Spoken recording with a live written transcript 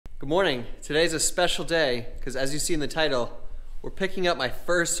Good morning. Today's a special day because, as you see in the title, we're picking up my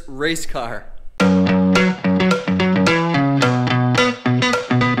first race car.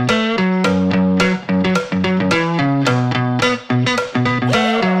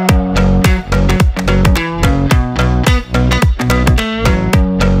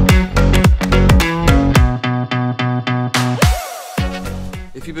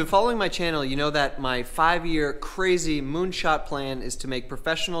 If you've been following my channel, you know that my 5-year crazy moonshot plan is to make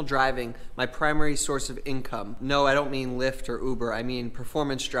professional driving my primary source of income. No, I don't mean Lyft or Uber, I mean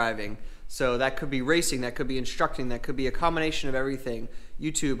performance driving. So that could be racing, that could be instructing, that could be a combination of everything.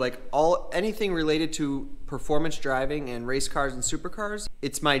 YouTube, like anything related to performance driving and race cars and supercars.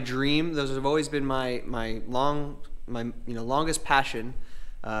 It's my dream. Those have always been my longest passion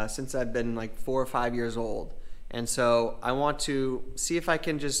since I've been like 4 or 5 years old. And so I want to see if I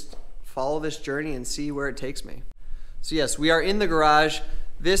can just follow this journey and see where it takes me. So yes, we are in the garage.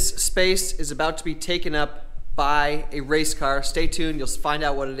 This space is about to be taken up by a race car. Stay tuned, you'll find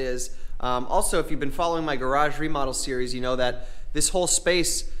out what it is. Also, if you've been following my garage remodel series, you know that this whole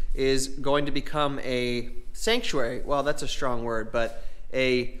space is going to become a sanctuary. Well, that's a strong word, but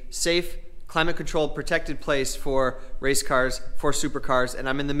a safe, climate-controlled, protected place for race cars, for supercars, and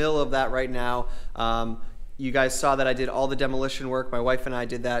I'm in the middle of that right now. You guys saw that I did all the demolition work. My wife and I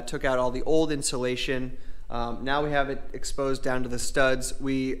did that, took out all the old insulation. Now we have it exposed down to the studs.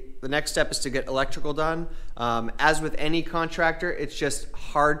 The next step is to get electrical done. As with any contractor, it's just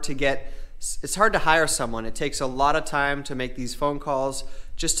hard it's hard to hire someone. It takes a lot of time to make these phone calls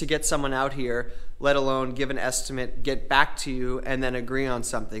just to get someone out here, let alone give an estimate, get back to you, and then agree on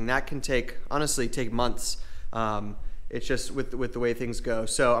something. That can honestly take months. It's just with the way things go.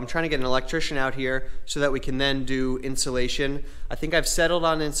 So I'm trying to get an electrician out here so that we can then do insulation. I think I've settled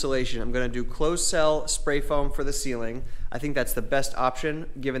on insulation. I'm gonna do closed cell spray foam for the ceiling. I think that's the best option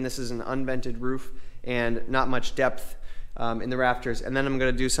given this is an unvented roof and not much depth in the rafters. And then I'm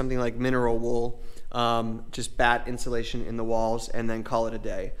gonna do something like mineral wool, just batt insulation in the walls and then call it a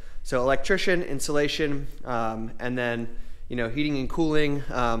day. So electrician, insulation, and then heating and cooling.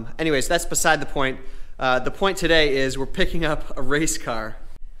 Anyways, that's beside the point. The point today is we're picking up a race car.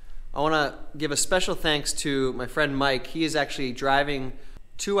 I want to give a special thanks to my friend Mike. He is actually driving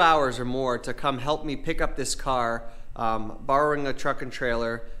 2 hours or more to come help me pick up this car, borrowing a truck and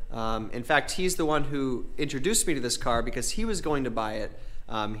trailer. In fact, he's the one who introduced me to this car because he was going to buy it.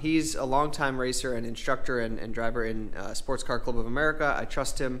 He's a longtime racer and instructor and driver in Sports Car Club of America. I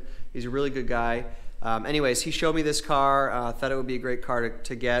trust him. He's a really good guy. Anyways, he showed me this car, thought it would be a great car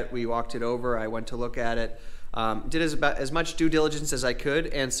to get. We walked it over, I went to look at it, did as much due diligence as I could,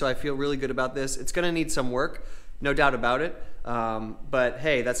 and so I feel really good about this. It's gonna need some work, no doubt about it, but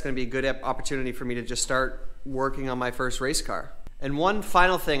hey, that's gonna be a good opportunity for me to just start working on my first race car. And one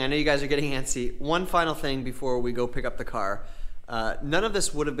final thing, I know you guys are getting antsy, one final thing before we go pick up the car. None of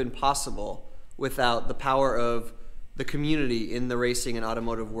this would have been possible without the power of the community in the racing and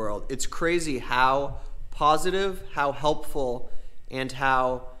automotive world. It's crazy how positive, how helpful, and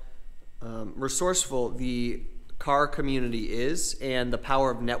how resourceful the car community is and the power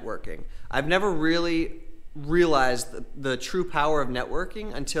of networking. I've never really realized the true power of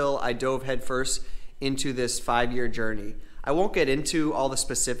networking until I dove headfirst into this 5-year journey. I won't get into all the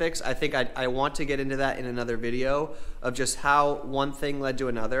specifics. I think I want to get into that in another video of just how one thing led to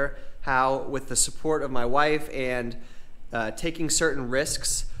another, how with the support of my wife and taking certain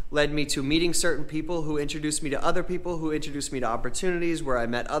risks led me to meeting certain people who introduced me to other people who introduced me to opportunities, where I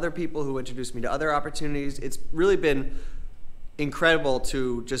met other people who introduced me to other opportunities. It's really been incredible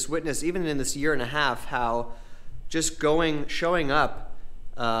to just witness, even in this 1.5 years, how just showing up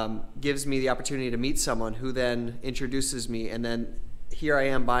gives me the opportunity to meet someone who then introduces me, and then here I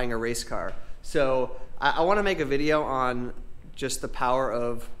am buying a race car. So I want to make a video on just the power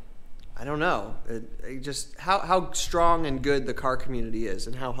of, I don't know, just how strong and good the car community is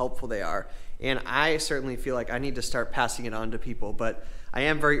and how helpful they are. And I certainly feel like I need to start passing it on to people, but I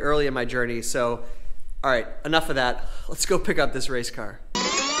am very early in my journey. So, all right, enough of that. Let's go pick up this race car.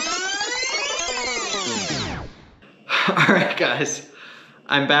 All right, guys.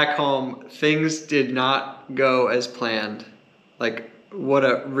 I'm back home. Things did not go as planned. Like, what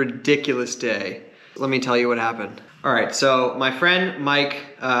a ridiculous day. Let me tell you what happened. All right, so my friend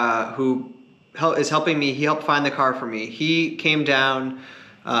Mike, who is helping me, he helped find the car for me. He came down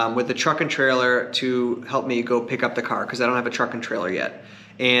with the truck and trailer to help me go pick up the car because I don't have a truck and trailer yet.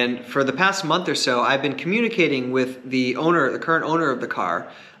 And for the past month or so, I've been communicating with the current owner of the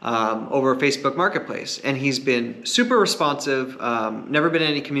car, over Facebook Marketplace. And he's been super responsive, never been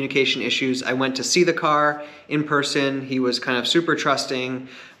any communication issues. I went to see the car in person. He was kind of super trusting.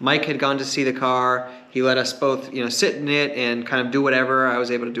 Mike had gone to see the car. He let us both, sit in it and kind of do whatever. I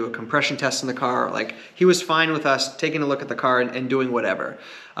was able to do a compression test in the car. Like, he was fine with us taking a look at the car and doing whatever.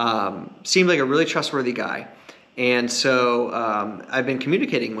 Seemed like a really trustworthy guy. And so I've been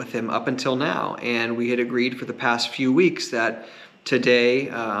communicating with him up until now, and we had agreed for the past few weeks that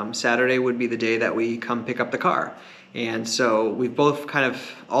today, Saturday, would be the day that we come pick up the car. And so we've both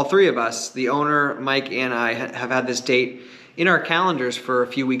all three of us, the owner, Mike, and I, have had this date in our calendars for a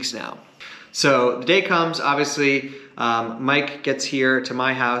few weeks now. So the day comes, obviously, Mike gets here to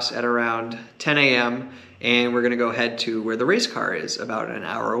my house at around 10 a.m. and we're gonna go head to where the race car is, about an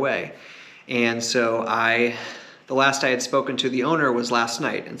hour away. And so the last I had spoken to the owner was last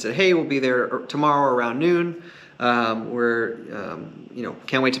night and said, hey, we'll be there tomorrow around noon.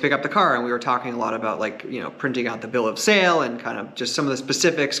 Can't wait to pick up the car. And we were talking a lot about printing out the bill of sale and kind of just some of the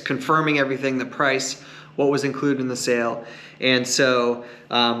specifics, confirming everything, the price, what was included in the sale. And so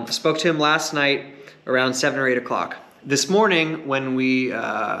spoke to him last night around 7 or 8 o'clock. This morning when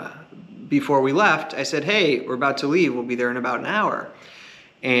before we left, I said, hey, we're about to leave. We'll be there in about an hour.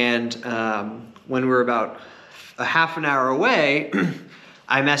 And when we're about a half an hour away,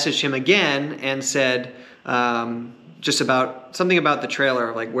 I messaged him again and said, just about something about the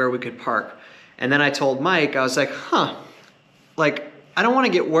trailer, like where we could park. And then I told Mike, I was like, I don't want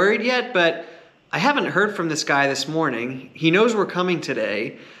to get worried yet, but I haven't heard from this guy this morning. He knows we're coming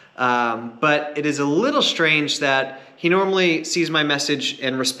today, but it is a little strange that he normally sees my message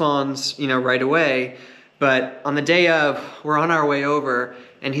and responds, right away. But on the day of, we're on our way over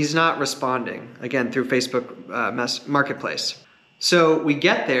and he's not responding, again, through Facebook Marketplace. So we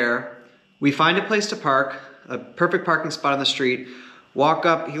get there, we find a place to park, a perfect parking spot on the street, walk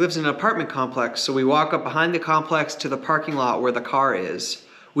up. He lives in an apartment complex, so we walk up behind the complex to the parking lot where the car is.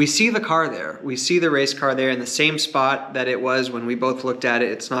 We see the car there. We see the race car there in the same spot that it was when we both looked at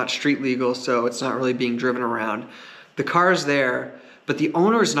it. It's not street legal, so it's not really being driven around. The car is there, but the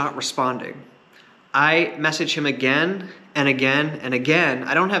owner is not responding. I message him again and again and again.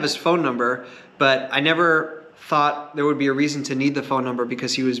 I don't have his phone number, but I never thought there would be a reason to need the phone number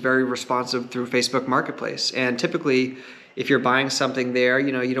because he was very responsive through Facebook Marketplace. And typically, if you're buying something there,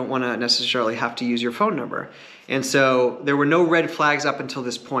 you don't want to necessarily have to use your phone number. And so there were no red flags up until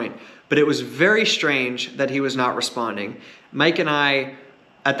this point, but it was very strange that he was not responding. Mike and I,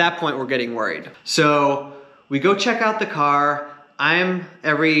 at that point, were getting worried. So we go check out the car. I'm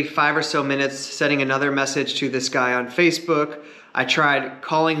every 5 or so minutes sending another message to this guy on Facebook. I tried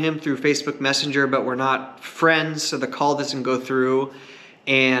calling him through Facebook Messenger, but we're not friends, so the call doesn't go through.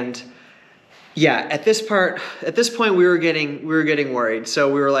 And yeah, at this point we were getting worried.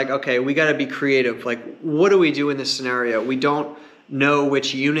 So we were like, okay, we got to be creative. Like, what do we do in this scenario? We don't know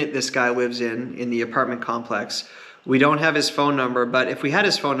which unit this guy lives in the apartment complex. We don't have his phone number, but if we had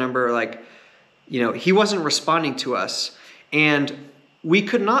his phone number, he wasn't responding to us. And we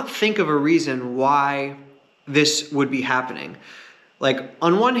could not think of a reason why this would be happening.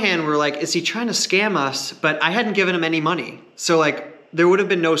 On one hand, we're like, is he trying to scam us? But I hadn't given him any money. So there would have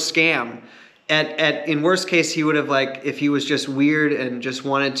been no scam. In worst case, he would have if he was just weird and just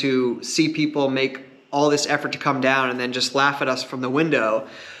wanted to see people make all this effort to come down and then just laugh at us from the window.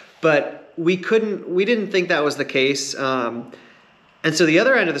 But we didn't think that was the case. And so the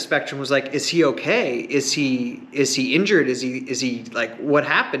other end of the spectrum was is he okay? Is he injured? Is he what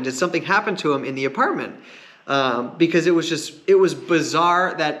happened? Did something happen to him in the apartment? Because it was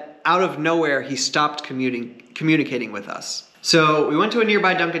bizarre that out of nowhere he stopped communicating with us. So we went to a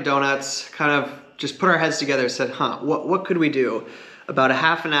nearby Dunkin' Donuts, kind of just put our heads together and said, what could we do? About a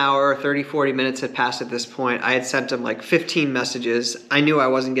half an hour, 30, 40 minutes had passed at this point. I had sent him 15 messages. I knew I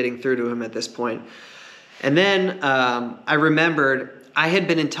wasn't getting through to him at this point. And then I remembered I had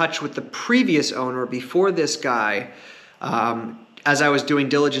been in touch with the previous owner before this guy as I was doing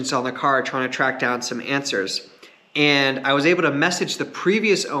diligence on the car, trying to track down some answers. And I was able to message the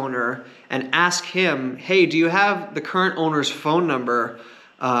previous owner and ask him, hey, do you have the current owner's phone number?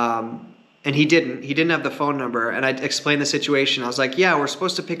 And he didn't have the phone number. And I explained the situation. I was like, yeah, we're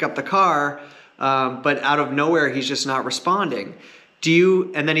supposed to pick up the car, but out of nowhere, he's just not responding.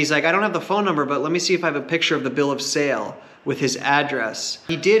 And then he's like, I don't have the phone number, but let me see if I have a picture of the bill of sale with his address.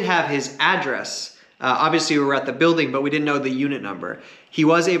 He did have his address. Obviously, we were at the building, but we didn't know the unit number. He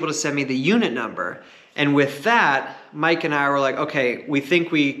was able to send me the unit number. And with that, Mike and I were like, okay, we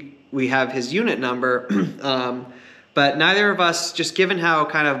think we have his unit number, But neither of us, just given how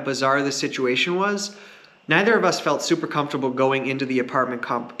kind of bizarre the situation was, neither of us felt super comfortable going into the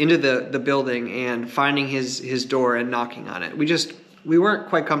into the building and finding his door and knocking on it. We weren't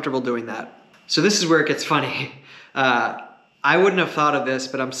quite comfortable doing that. So this is where it gets funny. I wouldn't have thought of this,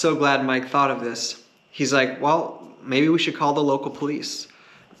 but I'm so glad Mike thought of this. He's like, well, maybe we should call the local police.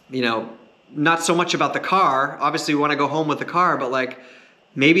 You know, not so much about the car. Obviously we want to go home with the car, but like,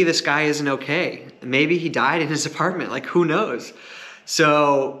 maybe this guy isn't okay. Maybe he died in his apartment, like who knows?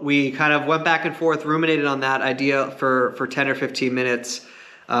 So we kind of went back and forth, ruminated on that idea for 10 or 15 minutes.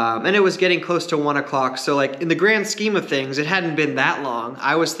 And it was getting close to 1 o'clock. So like in the grand scheme of things, it hadn't been that long.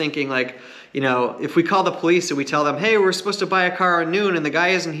 I was thinking like, you know, if we call the police and we tell them, hey, we're supposed to buy a car at noon and the guy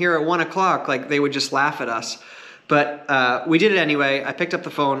isn't here at 1 o'clock, like they would just laugh at us. But we did it anyway. I picked up the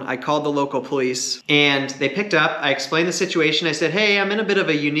phone, I called the local police, and they picked up. I explained the situation. I said, hey, I'm in a bit of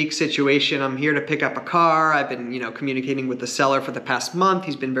a unique situation. I'm here to pick up a car. I've been, you know, communicating with the seller for the past month.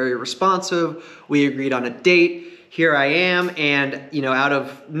 He's been very responsive. We agreed on a date. Here I am, and you know, out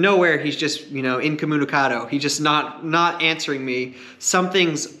of nowhere, he's just, you know, incommunicado. He's just not answering me.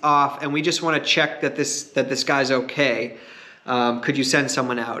 Something's off, and we just want to check that this guy's okay. Could you send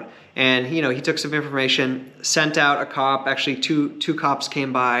someone out? And you know, he took some information, sent out a cop. Actually, two cops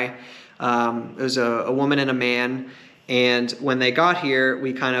came by. It was a woman and a man. And when they got here,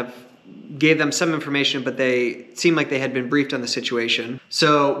 we kind of gave them some information, but they seemed like they had been briefed on the situation.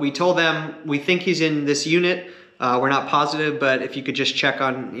 So we told them, we think he's in this unit. We're not positive, but if you could just check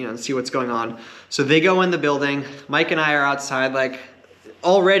on, you know, see what's going on. So they go in the building. Mike and I are outside, like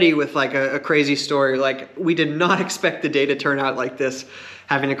already with like a crazy story. Like we did not expect the day to turn out like this,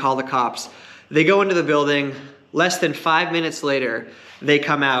 having to call the cops. They go into the building. Less than 5 minutes later, they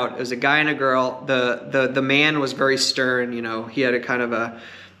come out. It was a guy and a girl. The man was very stern. You know, he had a kind of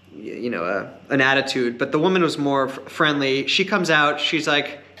an attitude, but the woman was more friendly. She comes out. She's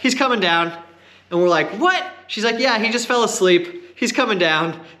like, he's coming down. And we're like, what? She's like, yeah, he just fell asleep. He's coming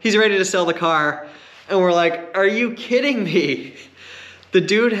down. He's ready to sell the car. And we're like, are you kidding me? The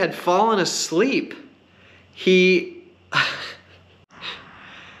dude had fallen asleep. He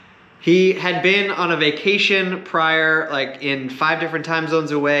had been on a vacation prior, like in 5 different time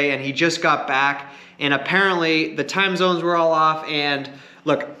zones away, and he just got back. And apparently the time zones were all off. And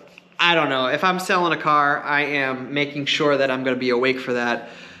look, I don't know. If I'm selling a car, I am making sure that I'm gonna be awake for that.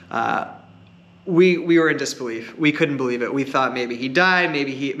 We were in disbelief. We couldn't believe it. We thought maybe he died,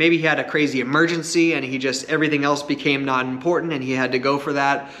 maybe he had a crazy emergency and everything else became not important and he had to go for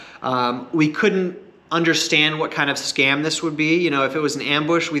that. We couldn't understand what kind of scam this would be. You know, if it was an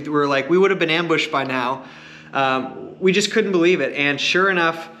ambush, we were like, we would have been ambushed by now. We just couldn't believe it. And sure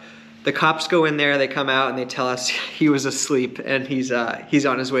enough, the cops go in there, they come out and they tell us he was asleep and he's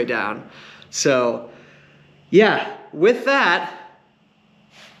on his way down. So yeah, with that,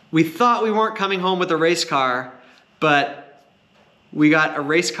 we thought we weren't coming home with a race car, but we got a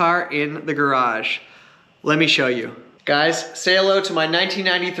race car in the garage. Let me show you. Guys, say hello to my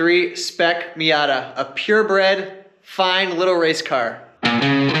 1993 Spec Miata, a purebred, fine little race car.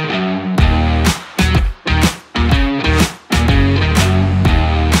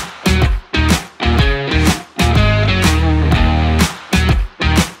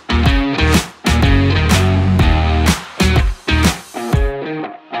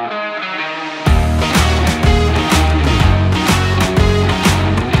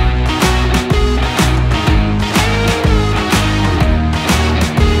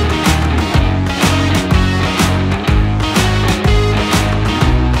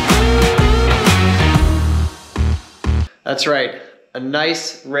 That's right, a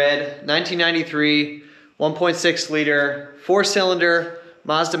nice red 1993 1.6 liter 4-cylinder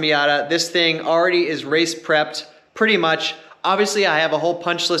Mazda Miata. This thing already is race prepped pretty much. Obviously I have a whole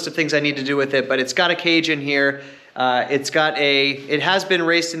punch list of things I need to do with it, but it's got a cage in here. It has been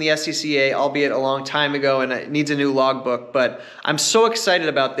raced in the SCCA, albeit a long time ago, and it needs a new logbook, but I'm so excited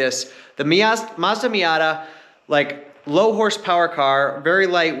about this. The Mazda Miata, like, low horsepower car, very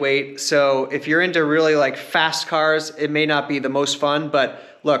lightweight, so if you're into really like fast cars, it may not be the most fun, but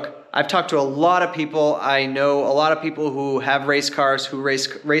look, I've talked to a lot of people. I know a lot of people who have race cars, who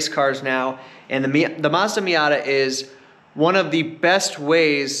race cars now, and the Mazda Miata is one of the best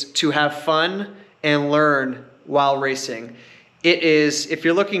ways to have fun and learn while racing. It is, if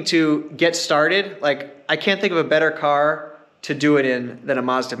you're looking to get started, like, I can't think of a better car to do it in than a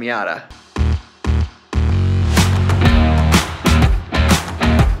Mazda Miata.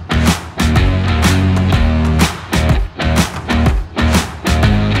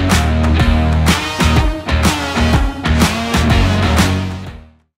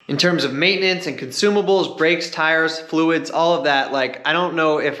 In terms of maintenance and consumables, brakes, tires, fluids, all of that, like I don't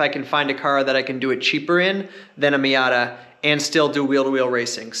know if I can find a car that I can do it cheaper in than a Miata and still do wheel-to-wheel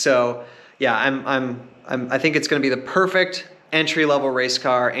racing. So yeah, I think it's gonna be the perfect entry-level race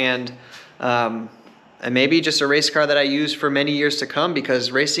car, and maybe just a race car that I use for many years to come,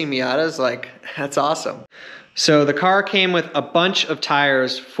 because racing Miatas, like, that's awesome. So the car came with a bunch of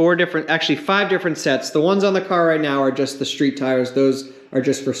tires, actually 5 different sets. The ones on the car right now are just the street tires. Those are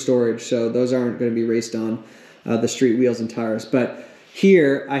just for storage, so those aren't going to be raced on, the street wheels and tires. But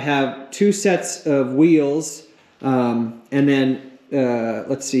here I have 2 sets of wheels, and then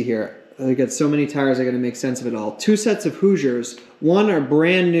let's see here. I got so many tires, I got to make sense of it all. 2 sets of Hoosiers. One are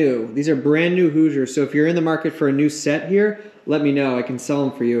brand new. These are brand new Hoosiers. So if you're in the market for a new set here, let me know. I can sell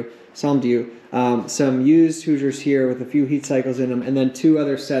them for you. Sell them to you. Some used Hoosiers here with a few heat cycles in them, and then 2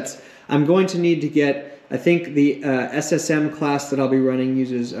 other sets. I'm going to need to get, I think the SSM class that I'll be running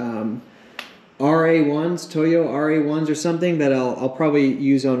uses RA1s, Toyo RA1s or something that I'll probably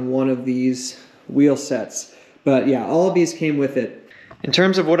use on one of these wheel sets. But yeah, all of these came with it. In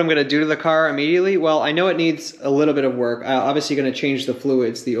terms of what I'm going to do to the car immediately, well, I know it needs a little bit of work. I'm obviously going to change the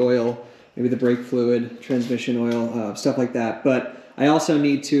fluids, the oil, maybe the brake fluid, transmission oil, stuff like that. But I also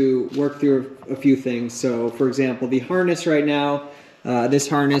need to work through a few things. So, for example, the harness right now, this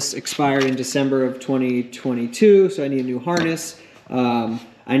harness expired in December of 2022, so I need a new harness.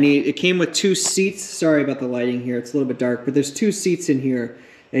 It came with 2 seats. Sorry about the lighting here, it's a little bit dark, but there's 2 seats in here.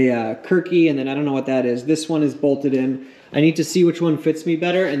 A Kirky, and then I don't know what that is. This one is bolted in. I need to see which one fits me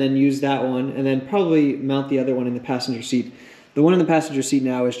better and then use that one, and then probably mount the other one in the passenger seat. The one in the passenger seat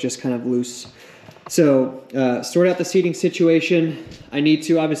now is just kind of loose. So sort out the seating situation. I need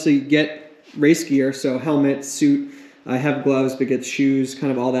to obviously get race gear, so helmet, suit. I have gloves, but get shoes,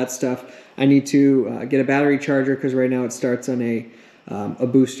 kind of all that stuff. I need to get a battery charger, because right now it starts on a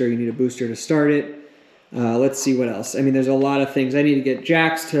booster. You need a booster to start it. Let's see what else. I mean, there's a lot of things. I need to get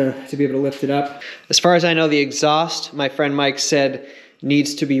jacks to be able to lift it up. As far as I know, the exhaust, my friend Mike said,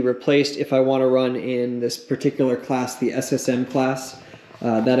 needs to be replaced if I want to run in this particular class, the SSM class.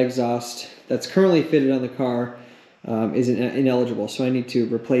 That exhaust that's currently fitted on the car is ineligible, so I need to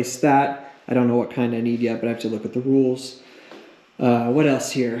replace that. I don't know what kind I need yet, but I have to look at the rules. What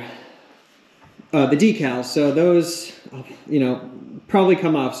else here? The decals. So those, probably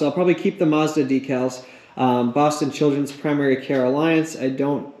come off. So I'll probably keep the Mazda decals. Boston Children's Primary Care Alliance, I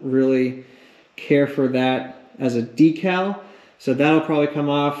don't really care for that as a decal, so that'll probably come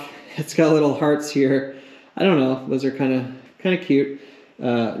off. It's got little hearts here. I don't know, those are kind of cute.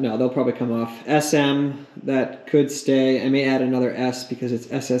 No, they'll probably come off. SM, that could stay. I may add another S because it's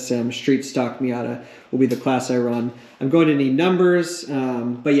SSM, Street Stock Miata will be the class I run. I'm going to need numbers,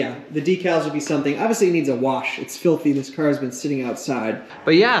 but yeah, the decals will be something. Obviously it needs a wash. It's filthy. This car has been sitting outside.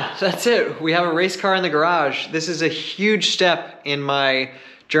 But yeah, that's it. We have a race car in the garage. This is a huge step in my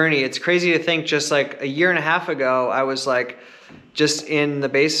journey. It's crazy to think just like 1.5 years ago, I was like, just in the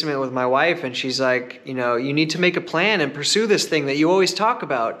basement with my wife, and she's like, you need to make a plan and pursue this thing that you always talk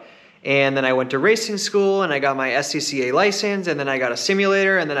about. And then I went to racing school and I got my SCCA license, and then I got a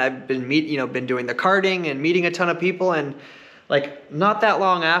simulator, and then I've been been doing the karting and meeting a ton of people, and like not that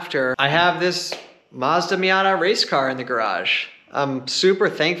long after, I have this Mazda Miata race car in the garage. I'm super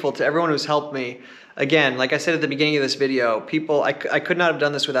thankful to everyone who's helped me. Again, like I said at the beginning of this video, I could not have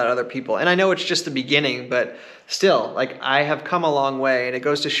done this without other people. And I know it's just the beginning, but still, like, I have come a long way, and it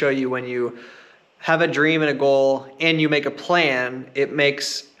goes to show you when you have a dream and a goal and you make a plan, it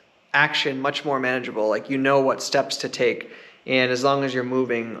makes action much more manageable. Like, you know what steps to take, and as long as you're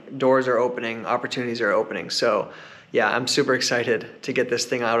moving, doors are opening, opportunities are opening. So yeah, I'm super excited to get this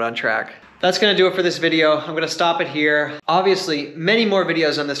thing out on track. That's gonna do it for this video. I'm gonna stop it here. Obviously, many more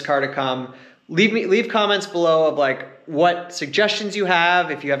videos on this car to come. Leave comments below of like what suggestions you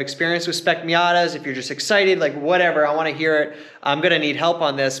have, if you have experience with spec Miatas, if you're just excited, like whatever, I wanna hear it. I'm gonna need help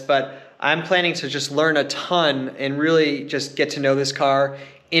on this, but I'm planning to just learn a ton and really just get to know this car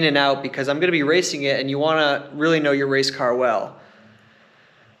in and out, because I'm gonna be racing it and you wanna really know your race car well.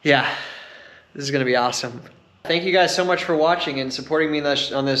 Yeah, this is gonna be awesome. Thank you guys so much for watching and supporting me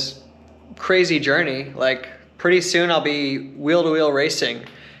on this crazy journey. Like, pretty soon I'll be wheel-to-wheel racing,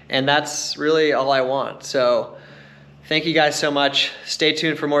 and that's really all I want. So thank you guys so much. Stay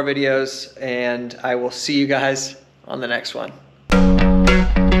tuned for more videos, and I will see you guys on the next one.